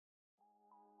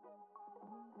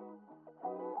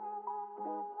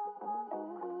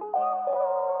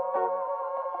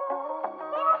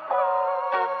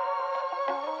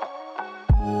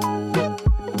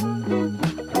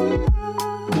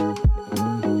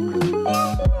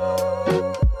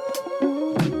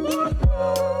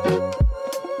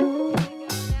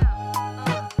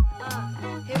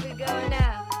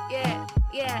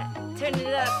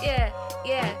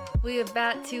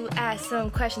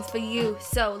some questions for you,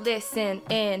 so listen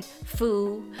in,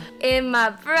 fool. In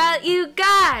my breath, you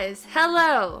guys,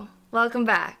 hello. Welcome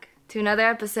back to another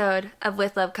episode of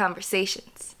With Love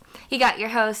Conversations. You got your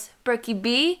hosts, Brookie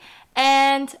B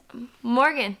and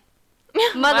Morgan.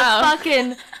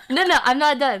 Motherfucking, no, I'm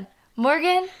not done.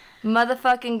 Morgan,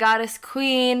 motherfucking goddess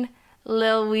queen,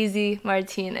 Lil Weezy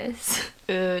Martinez.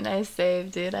 Ooh, nice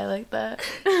save, dude. I like that.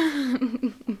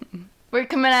 We're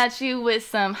coming at you with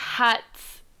some hot,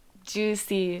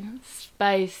 juicy,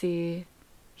 spicy,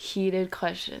 heated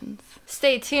questions.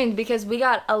 Stay tuned because we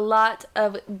got a lot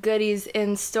of goodies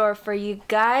in store for you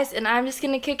guys, and I'm just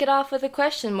going to kick it off with a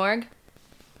question, Morg.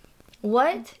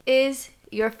 What is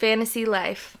your fantasy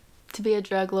life? To be a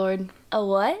drug lord. A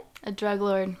what? A drug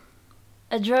lord.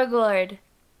 A drug lord.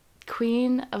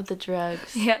 Queen of the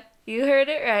drugs. Yep, you heard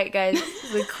it right, guys.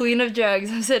 The queen of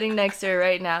drugs. I'm sitting next to her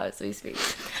right now as we speak.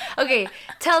 Okay,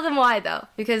 tell them why, though,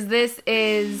 because this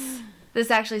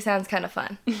actually sounds kind of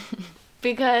fun.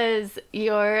 Because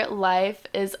your life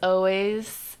is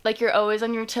always, like, you're always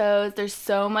on your toes. There's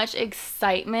so much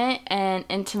excitement and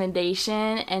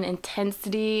intimidation and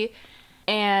intensity,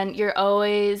 and you're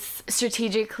always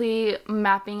strategically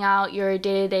mapping out your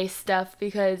day-to-day stuff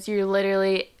because you're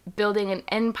literally building an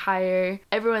empire.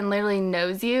 Everyone literally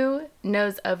knows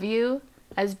of you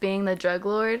as being the drug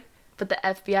lord, but the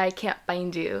FBI can't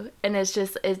find you. And it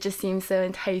just seems so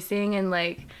enticing, and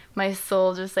like my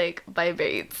soul just like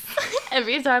vibrates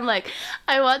every time like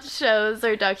I watch shows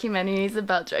or documentaries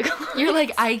about drug lords. You're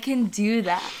like, I can do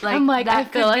that. Like, I'm like, that I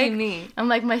feel could like be me. I'm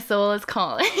like, my soul is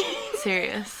calling.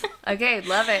 Serious. Okay,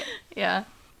 love it. Yeah.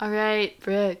 All right,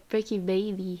 Brookie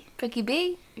baby. Brookie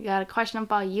B? I got a question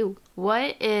about you.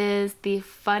 What is the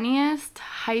funniest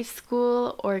high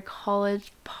school or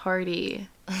college party?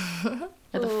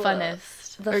 Or the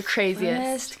funnest or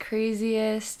craziest?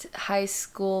 Craziest high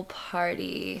school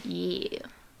party. Yeah.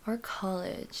 Or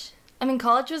college. I mean,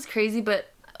 college was crazy,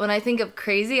 but when I think of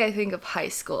crazy, I think of high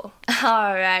school.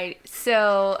 All right,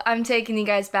 so I'm taking you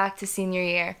guys back to senior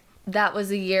year. That was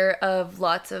a year of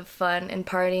lots of fun and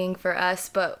partying for us,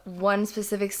 but one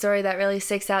specific story that really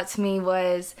sticks out to me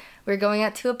was we were going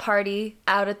out to a party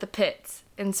out at the pits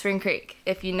in Spring Creek.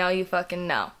 If you know, you fucking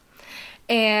know.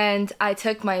 And I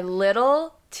took my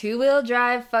little two-wheel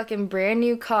drive fucking brand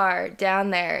new car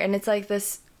down there, and it's like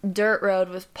this dirt road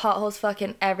with potholes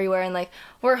fucking everywhere, and like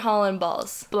we're hauling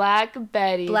balls. Black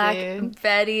Betty, dude.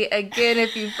 Betty, again,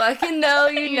 if you fucking know,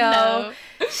 you know.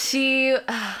 She,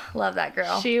 love that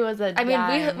girl. She was a dime.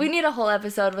 I mean, we need a whole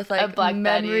episode with like Black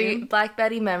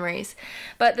Betty memories,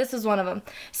 but this was one of them.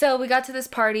 So we got to this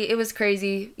party. It was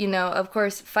crazy, you know. Of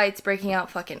course, fights breaking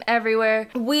out fucking everywhere.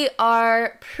 We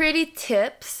are pretty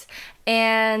tips,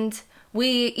 and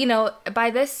we, you know,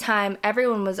 by this time,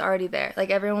 everyone was already there. Like,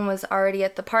 everyone was already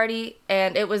at the party,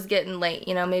 and it was getting late,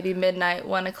 you know, maybe midnight,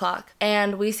 1 o'clock.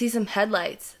 And we see some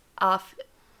headlights off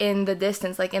in the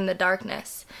distance, like in the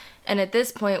darkness. And at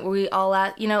this point, we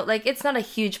all you know, like, it's not a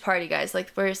huge party, guys.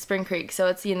 Like, we're at Spring Creek, so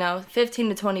it's, you know, 15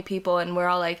 to 20 people, and we're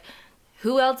all like,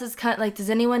 who else is like, does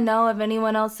anyone know of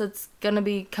anyone else that's gonna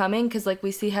be coming? Because, like,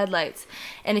 we see headlights.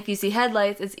 And if you see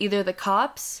headlights, it's either the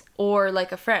cops or,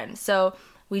 like, a friend. So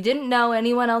we didn't know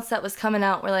anyone else that was coming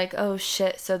out. We're like, oh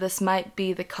shit, so this might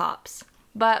be the cops.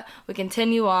 But we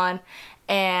continue on,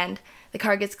 and the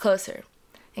car gets closer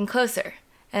and closer.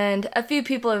 And a few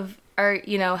people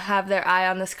have their eye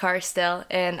on this car still,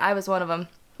 and I was one of them,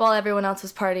 while everyone else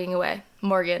was partying away,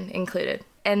 Morgan included.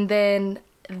 And then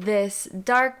this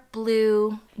dark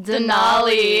blue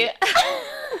Denali.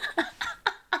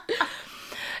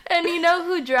 And you know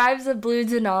who drives a blue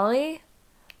Denali?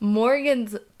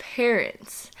 Morgan's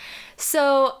parents.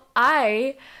 So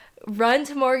I run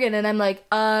to Morgan and I'm like,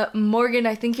 Morgan,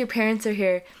 I think your parents are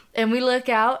here. And we look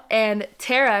out, and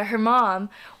Tara, her mom,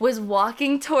 was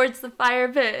walking towards the fire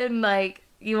pit, and like,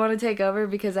 you want to take over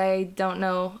because I don't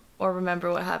know or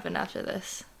remember what happened after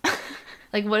this.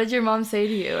 Like, what did your mom say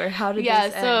to you, or how did this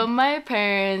end? Yeah, so my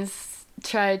parents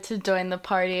tried to join the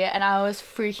party, and I was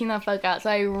freaking the fuck out. So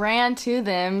I ran to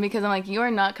them because I'm like, you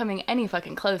are not coming any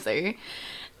fucking closer.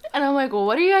 And I'm like, well,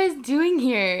 what are you guys doing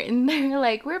here? And they're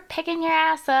like, we're picking your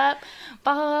ass up,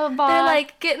 blah, blah, blah. They're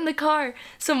like, get in the car.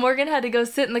 So Morgan had to go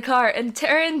sit in the car, and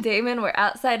Tara and Damon were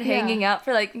outside hanging out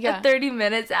for like 30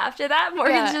 minutes after that.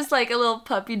 Morgan's just like a little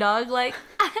puppy dog, like,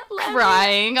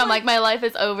 crying. I'm like, my life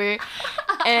is over.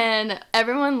 And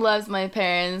everyone loves my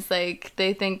parents. Like,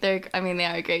 they think they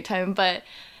are a great time, but...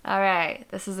 All right,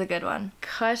 this is a good one.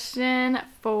 Question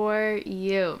for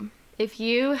you. If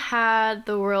you had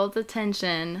the world's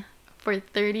attention for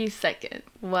 30 seconds,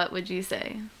 what would you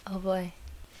say? Oh boy.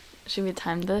 Should we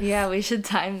time this? Yeah, we should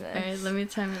time this. All right, let me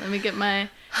time it. Let me get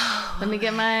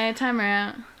my timer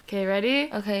out. Okay, ready?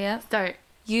 Okay, yeah. Start.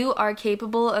 You are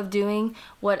capable of doing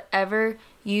whatever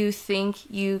you think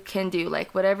you can do.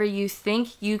 Like, whatever you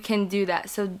think, you can do that.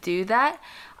 So do that.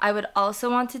 I would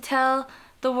also want to tell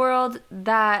the world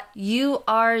that you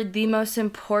are the most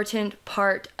important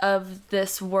part of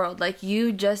this world. Like,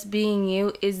 you just being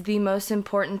you is the most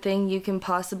important thing you can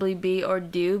possibly be or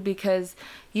do, because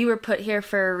you were put here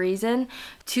for a reason,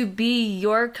 to be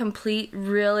your complete,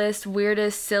 realest,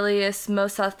 weirdest, silliest,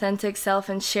 most authentic self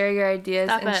and share your ideas.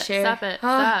 Stop it.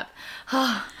 Stop.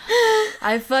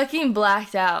 I fucking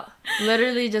blacked out.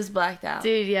 Literally just blacked out.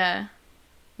 Dude, yeah.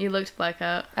 You looked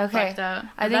blackout. Okay. Blacked out.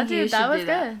 I think you should do that.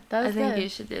 Good. That was good. I think you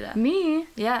should do that. Me?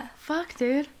 Yeah. Fuck,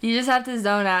 dude. You just have to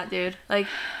zone out, dude. Like,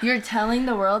 you're telling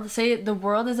the world, say the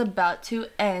world is about to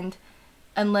end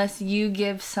unless you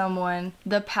give someone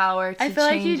the power to change it. I feel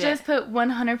like you just put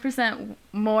 100%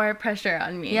 more pressure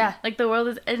on me. Yeah. Like, the world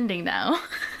is ending now.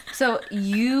 So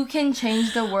you can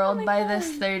change the world by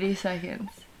this 30 seconds.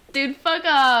 Dude, fuck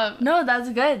up. No, that's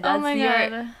good. That's Oh my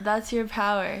God. That's your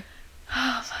power.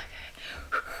 Oh, fuck.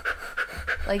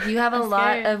 Like, you have a I'm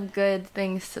lot scared. of good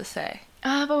things to say.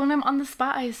 But when I'm on the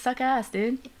spot, I suck ass,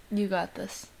 dude. You got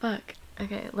this. Fuck.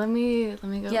 Okay, let me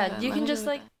go. Yeah, you can just,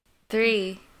 like,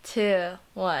 3, 2,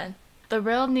 1. The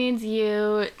world needs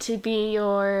you to be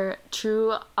your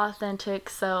true, authentic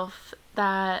self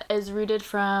that is rooted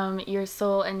from your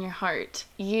soul and your heart.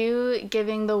 You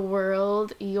giving the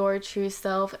world your true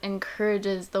self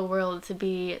encourages the world to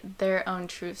be their own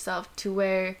true self, to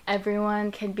where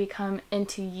everyone can become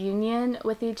into union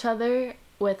with each other,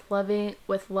 with love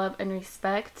and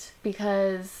respect,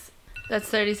 because That's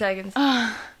 30 seconds. Ding,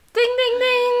 oh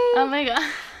ding, ding! my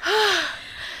god.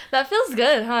 That feels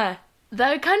good, huh?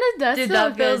 That kind of does Dude, feel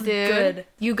that feels good, dude.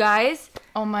 You guys,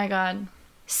 Oh my god.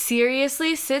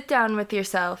 seriously sit down with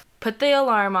yourself, put the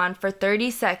alarm on for 30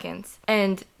 seconds,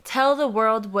 and tell the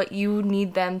world what you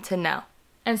need them to know.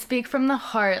 And speak from the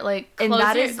heart, like And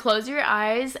close your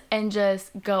eyes and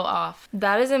just go off.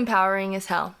 That is empowering as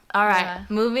hell. All right, Yeah.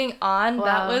 moving on. Wow.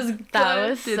 That was good. That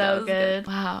was Dude, so that was good.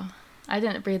 Wow. I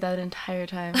didn't breathe that entire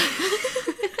time.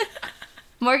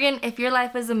 Morgan, if your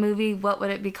life was a movie, what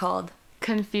would it be called?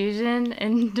 Confusion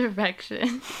and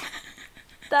direction.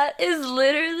 That is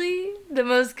literally the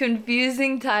most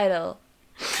confusing title.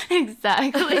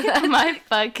 Exactly my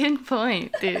fucking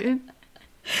point, dude.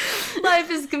 Life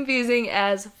is confusing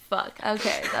as fuck.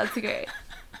 Okay, that's great.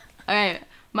 All right.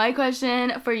 My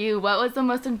question for you, what was the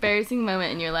most embarrassing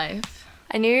moment in your life?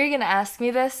 I knew you were going to ask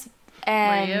me this,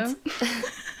 and Were you?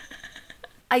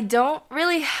 I don't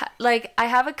really, I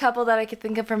have a couple that I could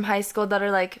think of from high school that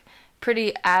are, like,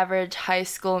 pretty average high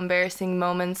school embarrassing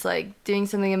moments, like doing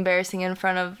something embarrassing in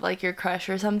front of, like, your crush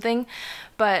or something.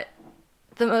 But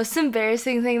the most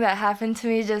embarrassing thing that happened to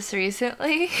me just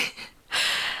recently,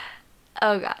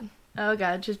 oh, God. Oh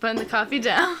god, just putting the coffee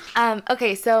down.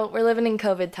 Okay, so we're living in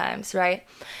COVID times, right?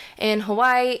 In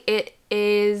Hawaii, it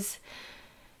is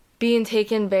being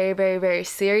taken very, very, very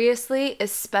seriously,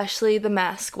 especially the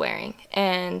mask wearing.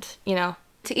 And, you know,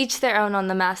 to each their own on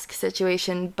the mask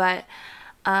situation, but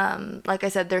like I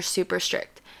said, they're super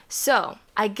strict. So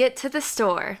I get to the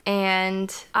store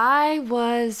and I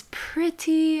was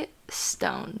pretty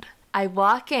stoned. I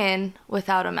walk in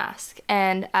without a mask,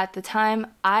 and at the time,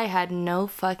 I had no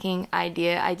fucking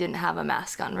idea I didn't have a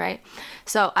mask on, right?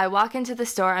 So I walk into the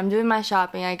store, I'm doing my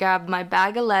shopping, I grab my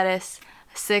bag of lettuce,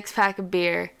 a 6-pack of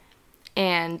beer,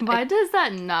 and... Why does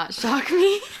that not shock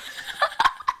me?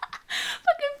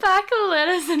 Fucking pack of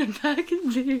lettuce and a pack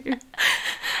of beer.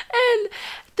 And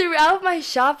throughout my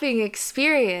shopping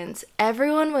experience,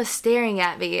 everyone was staring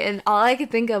at me, and all I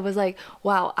could think of was like,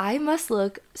 wow, I must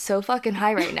look so fucking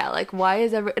high right now. Like, why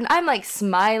is and I'm like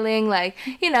smiling, like,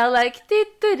 you know, like,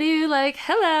 do, like,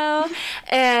 hello.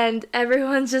 And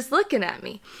everyone's just looking at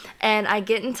me. And I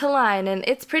get into line, and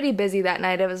it's pretty busy that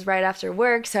night. It was right after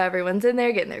work, so everyone's in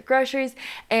there getting their groceries.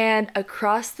 And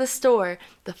across the store,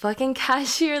 the fucking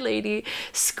cashier lady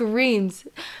screams,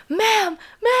 ma'am,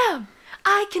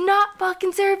 I cannot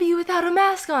fucking serve you without a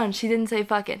mask on. She didn't say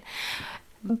fucking.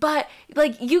 But,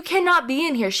 like, you cannot be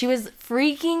in here. She was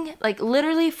freaking, like,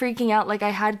 literally freaking out like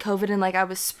I had COVID and, like, I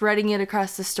was spreading it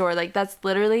across the store. Like, that's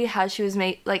literally how she was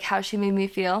how she made me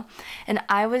feel. And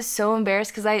I was so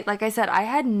embarrassed because like I said, I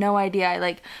had no idea. I,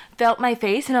 like, felt my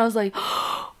face and I was like,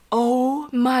 oh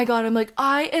my god. I'm like,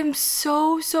 I am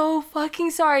so fucking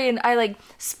sorry. And I, like,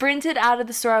 sprinted out of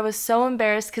the store. I was so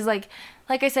embarrassed because, like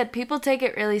I said, people take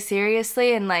it really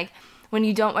seriously, and, like, when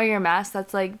you don't wear your mask,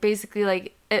 that's, like, basically,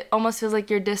 like, it almost feels like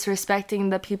you're disrespecting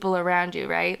the people around you,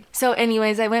 right? So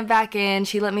anyways, I went back in,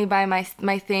 she let me buy my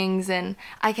things, and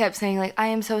I kept saying like, I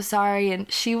am so sorry,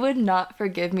 and she would not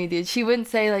forgive me, dude. She wouldn't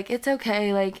say like, it's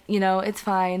okay, like, you know, it's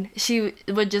fine. She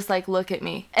would just like look at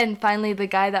me. And finally the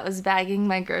guy that was bagging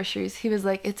my groceries, he was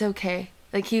like, it's okay.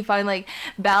 Like, he finally, like,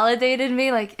 validated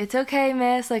me, like, it's okay,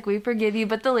 miss, like, we forgive you.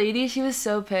 But the lady, she was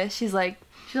so pissed. She's like,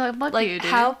 fuck you, dude.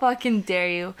 How fucking dare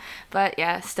you? But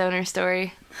yeah, stoner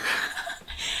story.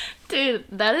 Dude,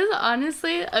 that is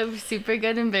honestly a super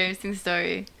good embarrassing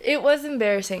story. It was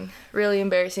embarrassing, really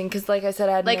embarrassing, because like I said,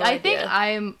 I had no idea. I think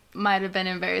I might have been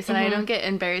embarrassed, and I don't get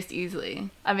embarrassed easily.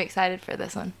 I'm excited for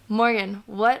this one. Morgan,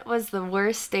 what was the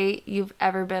worst date you've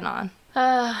ever been on?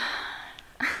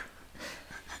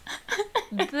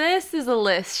 This is a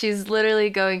list. She's literally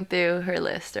going through her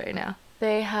list right now.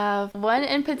 They have one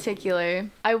in particular.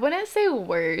 I wouldn't say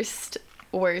worst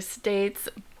dates,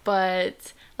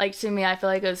 but like, to me, I feel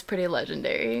like it was pretty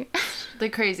legendary. The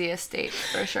craziest date,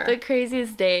 for sure. The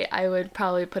craziest date, I would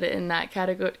probably put it in that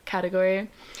category.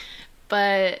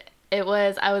 But I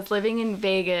was living in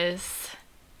Vegas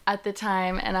at the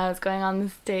time, and I was going on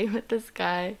this date with this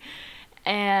guy,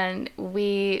 and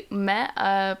we met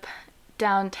up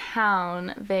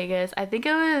downtown Vegas. I think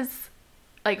it was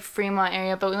like Fremont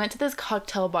area, but we went to this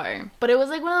cocktail bar. But it was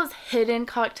like one of those hidden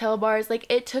cocktail bars. Like,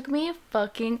 it took me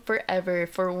fucking forever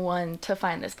to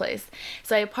find this place.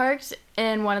 So I parked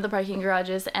in one of the parking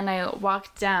garages, and I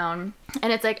walked down,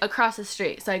 and it's like across the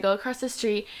street. So I go across the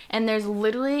street, and there's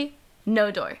literally no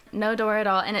door at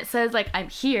all, and it says like, I'm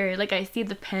here, like I see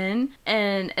the pin,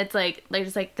 and it's like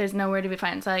just like there's nowhere to be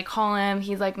found. So I call him,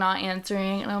 he's like not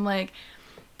answering, and I'm like,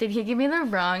 did he give me the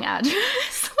wrong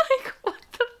address? Like, what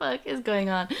the fuck is going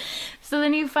on? So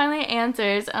then he finally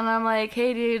answers, and I'm like,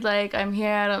 hey dude, like, I'm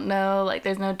here, I don't know, like,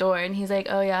 there's no door. And he's like,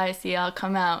 oh yeah, I see, I'll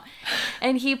come out.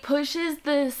 And he pushes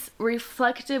this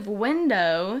reflective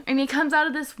window, and he comes out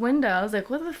of this window. I was like,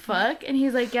 what the fuck? And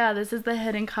he's like, yeah, this is the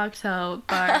hidden cocktail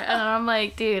bar. And I'm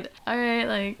like, dude, alright,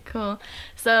 like, cool.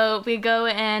 So we go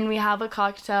in, we have a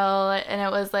cocktail, and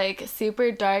it was like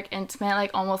super dark, intimate,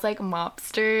 like almost like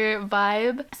mobster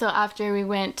vibe. So after we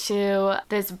went to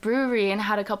this brewery and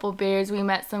had a couple beers, we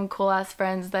met some cool ass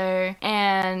friends there,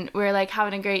 and we were like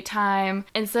having a great time.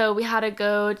 And so we had to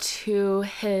go to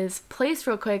his place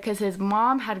real quick because his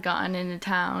mom had gotten into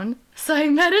town. So I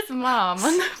met his mom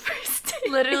on the first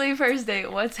date. Literally first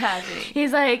date. What's happening?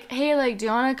 He's like, hey, like, do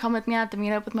you want to come with me? I have to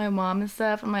meet up with my mom and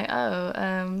stuff. I'm like,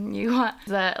 you want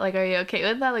that? Like, are you okay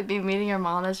with that? Like, me meeting your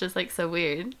mom, that's just like so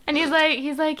weird. And he's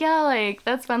like, yeah, like,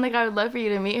 that's fun. Like, I would love for you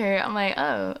to meet her. I'm like,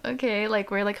 oh, okay. Like,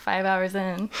 we're like 5 hours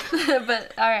in.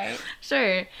 But all right,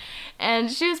 sure. And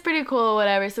she was pretty cool,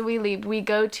 whatever. So we leave. We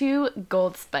go to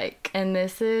Gold Spike, and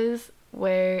this is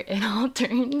where it all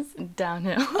turns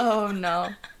downhill. Oh no.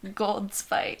 Gold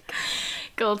Spike.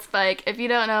 Gold Spike. If you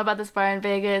don't know about this bar in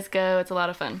Vegas, go. It's a lot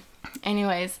of fun.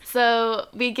 Anyways, so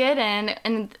we get in,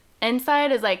 and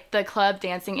inside is like the club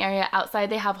dancing area. Outside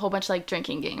they have a whole bunch of like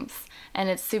drinking games, and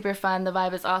it's super fun. The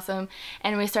vibe is awesome.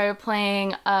 And we started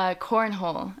playing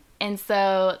cornhole. And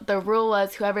so the rule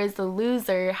was whoever is the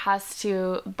loser has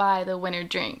to buy the winner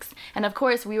drinks. And of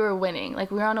course we were winning. Like,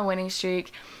 we were on a winning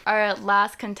streak. Our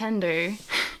last contender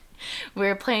we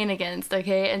were playing against,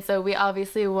 okay? And so we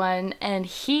obviously won, and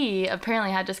he apparently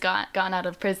had just gotten out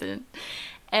of prison.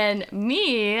 And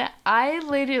me, I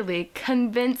literally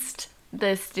convinced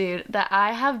this dude that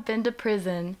I have been to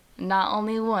prison not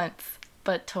only once,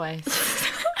 but twice.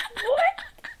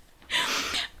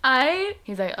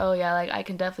 He's like, oh yeah, like, I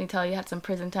can definitely tell you had some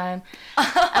prison time. And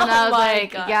I was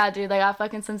like, God. Yeah, dude, like,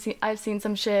 I've seen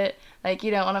some shit, like,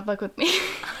 you don't want to fuck with me.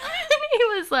 And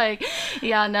he was like,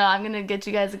 yeah, no, I'm gonna get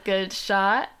you guys a good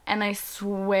shot. And I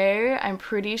swear, I'm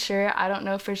pretty sure, I don't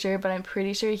know for sure, but I'm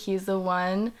pretty sure he's the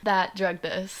one that drugged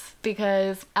us.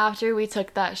 Because after we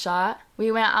took that shot,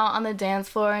 we went out on the dance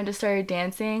floor and just started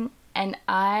dancing. And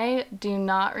I do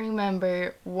not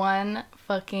remember one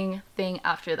fucking thing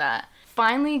after that.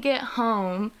 Finally get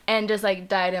home and just like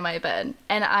died in my bed,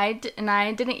 and I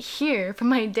didn't hear from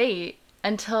my date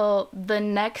until the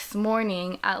next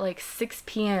morning at like 6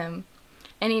 p.m.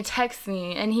 and he texts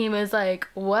me and he was like,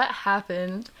 what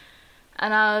happened?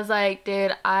 And I was like,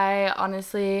 dude, I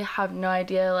honestly have no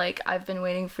idea. Like, I've been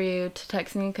waiting for you to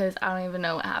text me because I don't even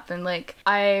know what happened. Like,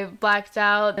 I blacked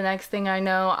out. The next thing I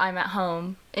know, I'm at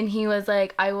home. And he was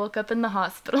like, I woke up in the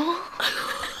hospital.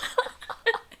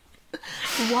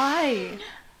 Why?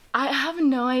 I have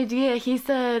no idea. He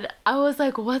said, I was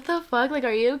like, what the fuck? Like,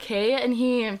 are you okay? And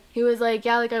he was like,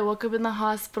 yeah, like, I woke up in the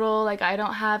hospital. Like, I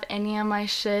don't have any of my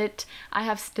shit. I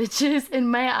have stitches in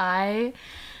my eye.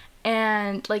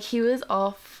 and like he was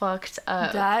all fucked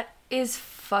up. That is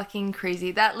fucking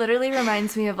crazy. That literally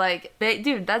reminds me of like,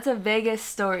 dude, that's a Vegas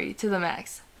story to the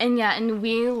max. And yeah, and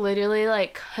we literally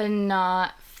like could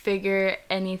not figure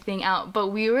anything out. But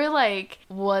we were like,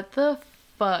 what the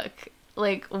fuck?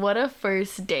 Like, what a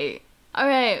first date. All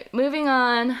right, moving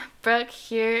on. Brooke,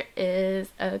 here is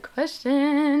a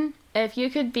question. If you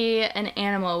could be an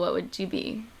animal, what would you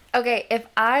be? Okay, if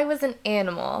I was an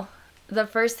animal, the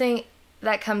first thing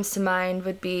that comes to mind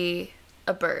would be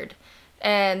a bird.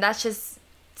 And that's just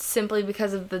simply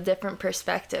because of the different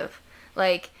perspective.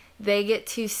 Like, they get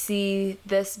to see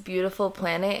this beautiful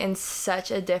planet in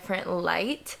such a different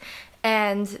light.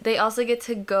 And they also get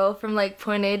to go from like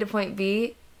point A to point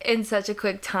B in such a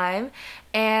quick time.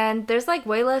 And there's like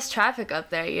way less traffic up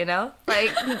there, you know?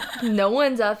 Like, no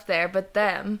one's up there but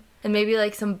them. And maybe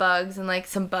like some bugs and like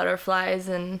some butterflies,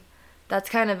 and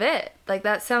that's kind of it. Like,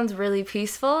 that sounds really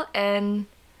peaceful. And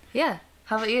yeah.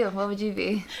 How about you? What would you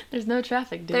be? There's no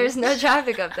traffic, dude. There's no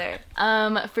traffic up there.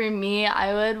 For me,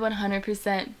 I would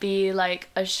 100% be like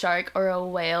a shark or a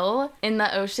whale in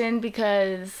the ocean,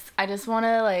 because I just want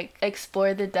to like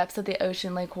explore the depths of the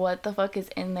ocean, like what the fuck is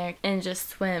in there, and just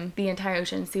swim the entire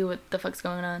ocean, see what the fuck's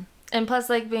going on. And plus,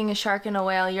 like, being a shark and a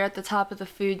whale, you're at the top of the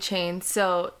food chain.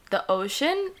 So the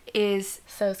ocean is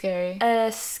so scary.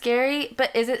 Scary,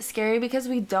 but is it scary because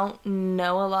we don't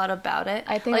know a lot about it?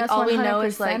 I think like that's all 100% we know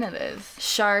is like it is.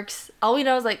 Sharks. All we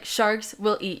know is like sharks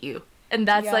will eat you, and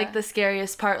that's like the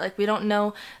scariest part. Like, we don't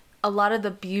know a lot of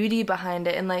the beauty behind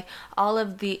it, and like all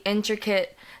of the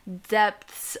intricate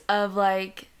depths of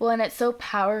like. Well, and it's so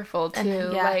powerful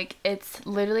too. Like, it's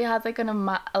literally has like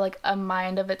a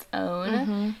mind of its own.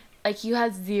 Mm-hmm. Like, you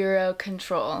have zero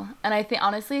control. And I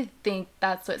honestly think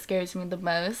that's what scares me the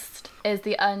most, is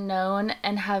the unknown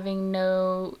and having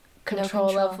no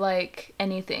control of, like,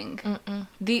 anything. Mm-mm.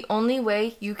 The only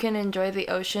way you can enjoy the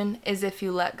ocean is if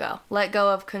you let go. Let go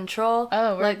of control.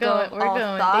 Oh, we're going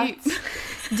thoughts.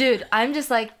 deep. Dude, I'm just,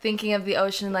 like, thinking of the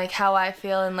ocean, like, how I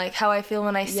feel and, like, how I feel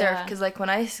when I surf. Because, like, when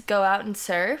I go out and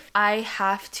surf, I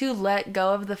have to let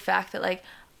go of the fact that, like,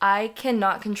 I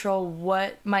cannot control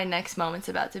what my next moment's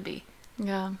about to be.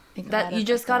 Yeah. That you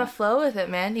just gotta flow with it,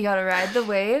 man. You gotta ride the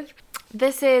wave.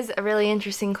 This is a really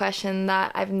interesting question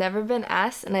that I've never been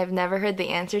asked and I've never heard the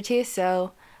answer to,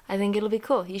 so I think it'll be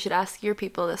cool. You should ask your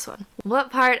people this one. What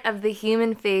part of the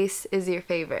human face is your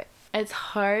favorite? It's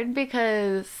hard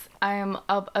because I'm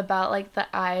up about like the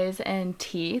eyes and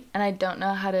teeth, and I don't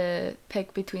know how to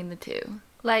pick between the two.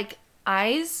 Like,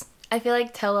 eyes, I feel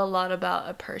like tell a lot about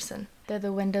a person. They're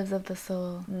the windows of the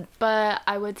soul. But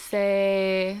I would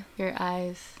say your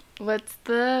eyes. What's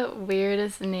the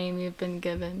weirdest name you've been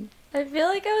given? I feel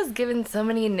like I was given so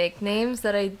many nicknames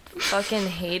that I fucking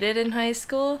hated in high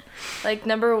school. Like,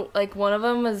 one of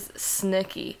them was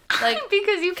Snooki. Like,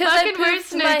 because you fucking were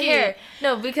Snooki. My hair.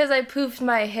 No, because I poofed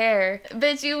my hair.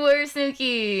 Bitch, you were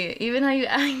Snooki. Even how you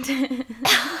acted.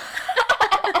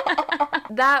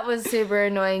 That was super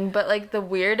annoying, but like the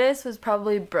weirdest was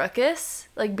probably Brookus,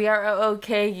 like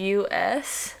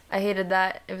Brookus. I hated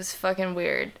that. It was fucking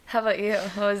weird. How about you?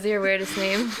 What was your weirdest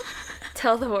name?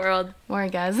 Tell the world.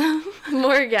 Morgasm.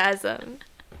 Morgasm.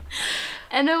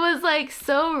 And it was like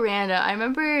so random. I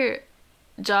remember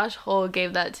Josh Hole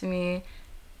gave that to me,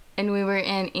 and we were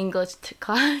in English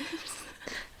class.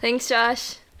 Thanks,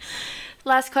 Josh.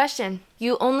 Last question.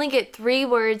 You only get 3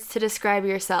 words to describe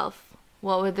yourself.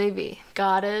 What would they be?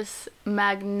 Goddess,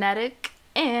 magnetic,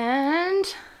 and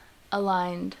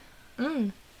aligned.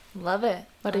 Love it.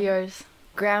 What are yours?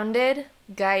 Grounded,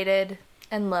 guided,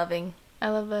 and loving. I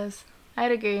love those.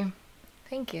 I'd agree.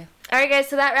 Thank you. Alright guys,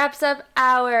 so that wraps up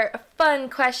our fun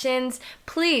questions.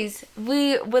 Please,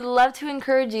 we would love to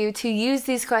encourage you to use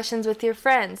these questions with your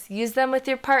friends. Use them with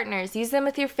your partners. Use them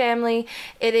with your family.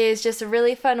 It is just a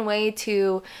really fun way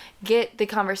to get the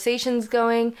conversations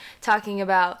going, talking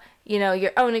about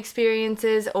your own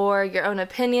experiences or your own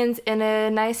opinions in a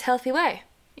nice, healthy way.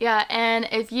 Yeah, and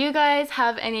if you guys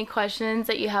have any questions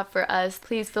that you have for us,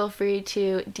 please feel free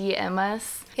to DM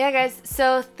us. Yeah, guys,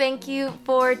 so thank you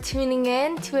for tuning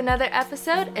in to another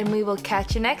episode, and we will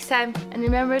catch you next time. And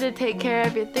remember to take care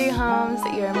of your 3 homes,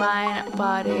 your mind,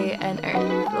 body, and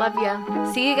earth. Love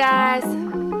ya. See you guys.